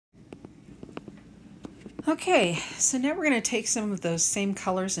Okay, so now we're going to take some of those same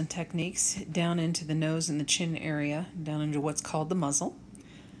colors and techniques down into the nose and the chin area, down into what's called the muzzle.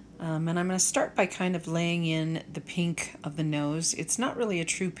 And I'm going to start by kind of laying in the pink of the nose. It's not really a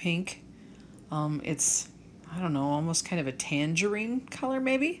true pink. It's, I don't know, almost kind of a tangerine color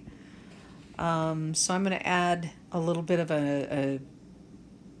maybe. So I'm going to add a little bit of a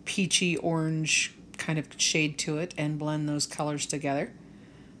peachy orange kind of shade to it and blend those colors together.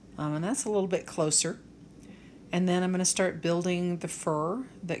 And that's a little bit closer. And then I'm going to start building the fur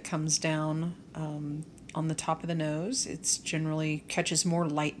that comes down on the top of the nose. It's generally catches more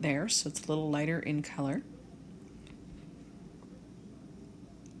light there, so it's a little lighter in color.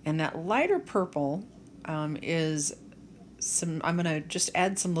 And that lighter purple is some, I'm going to just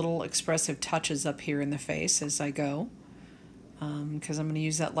add some little expressive touches up here in the face as I go, because I'm going to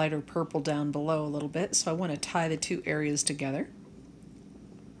use that lighter purple down below a little bit. So I want to tie the two areas together.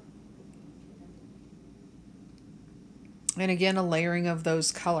 And again, a layering of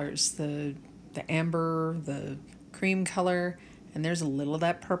those colors, the amber, the cream color, and there's a little of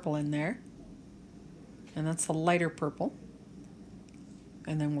that purple in there. And that's the lighter purple.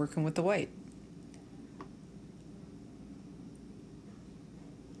 And then working with the white.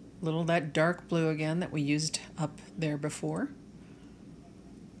 A little of that dark blue again that we used up there before.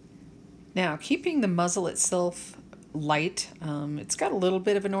 Now, keeping the muzzle itself light. It's got a little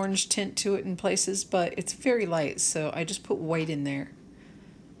bit of an orange tint to it in places, but it's very light, so I just put white in there.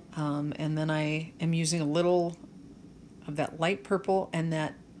 And then I am using a little of that light purple and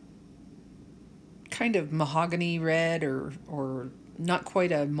that kind of mahogany red, or not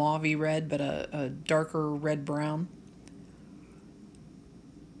quite a mauvey red, but a darker red-brown.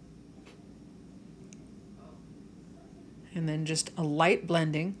 And then just a light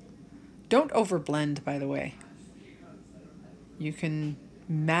blending. Don't overblend, by the way. You can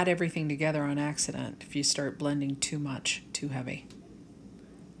mat everything together on accident if you start blending too much, too heavy.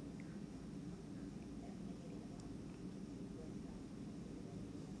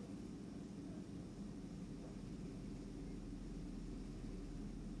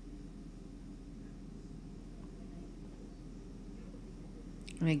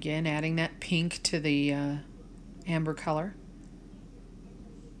 And again, adding that pink to the amber color.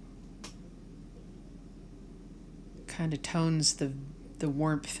 Kind of tones the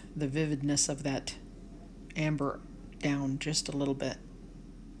warmth, the vividness of that amber down just a little bit.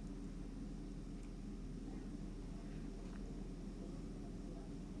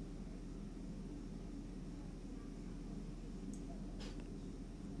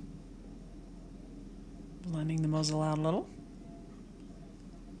 Blending the muzzle out a little.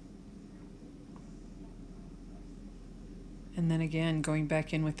 And then again, going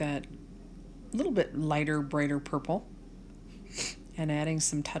back in with that little bit lighter, brighter purple and adding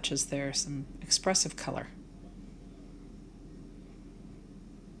some touches there, some expressive color.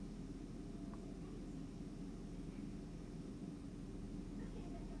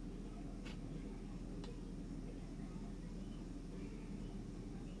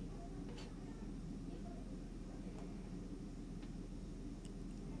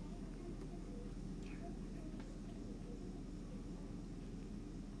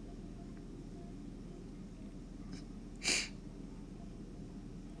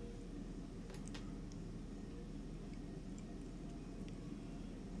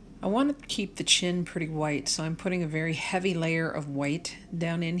 I want to keep the chin pretty white, so I'm putting a very heavy layer of white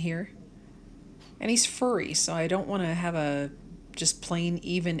down in here. And he's furry, so I don't want to have a just plain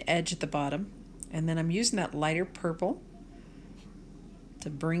even edge at the bottom. And then I'm using that lighter purple to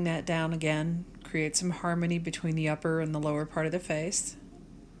bring that down again, create some harmony between the upper and the lower part of the face.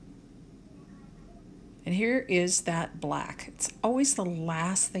 And here is that black. It's always the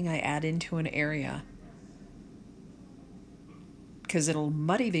last thing I add into an area, because it'll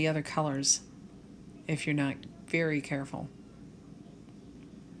muddy the other colors if you're not very careful.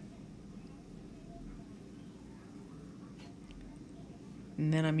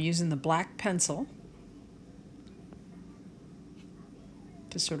 And then I'm using the black pencil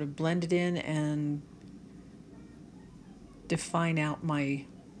to sort of blend it in and define out my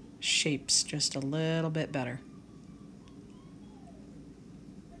shapes just a little bit better.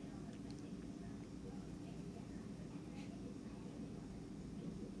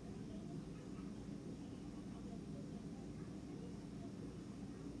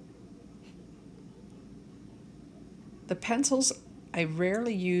 The pencils I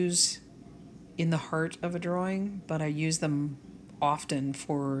rarely use in the heart of a drawing, but I use them often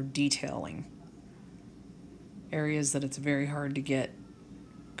for detailing. Areas that it's very hard to get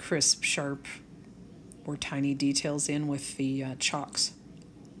crisp, sharp, or tiny details in with the chalks.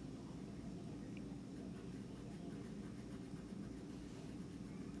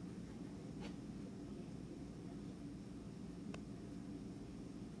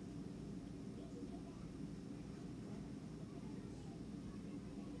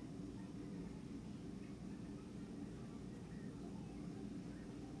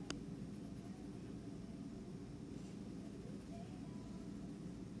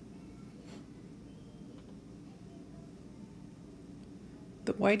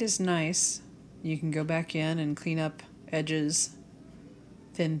 The white is nice. You can go back in and clean up edges,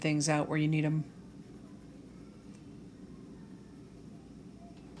 thin things out where you need them.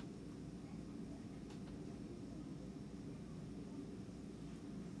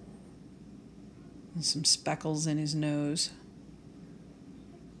 And some speckles in his nose.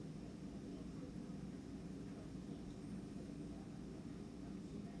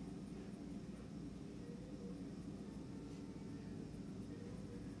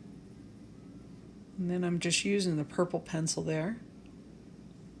 And then I'm just using the purple pencil there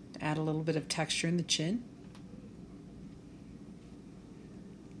to add a little bit of texture in the chin.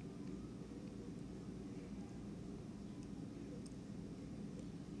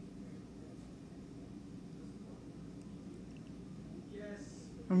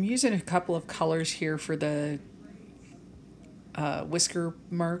 I'm using a couple of colors here for the whisker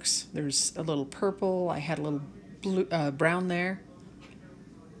marks. There's a little purple, I had a little blue, brown there.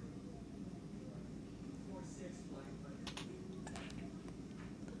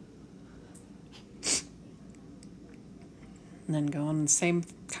 And then go on the same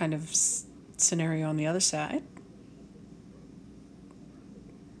kind of scenario on the other side.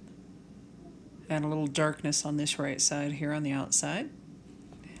 Add a little darkness on this right side here on the outside.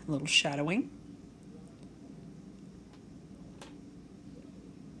 A little shadowing.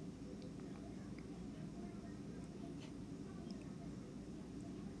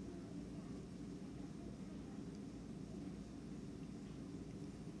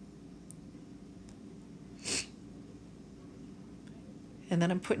 And then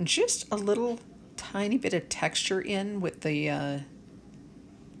I'm putting just a little tiny bit of texture in with the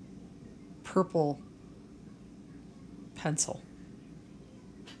purple pencil.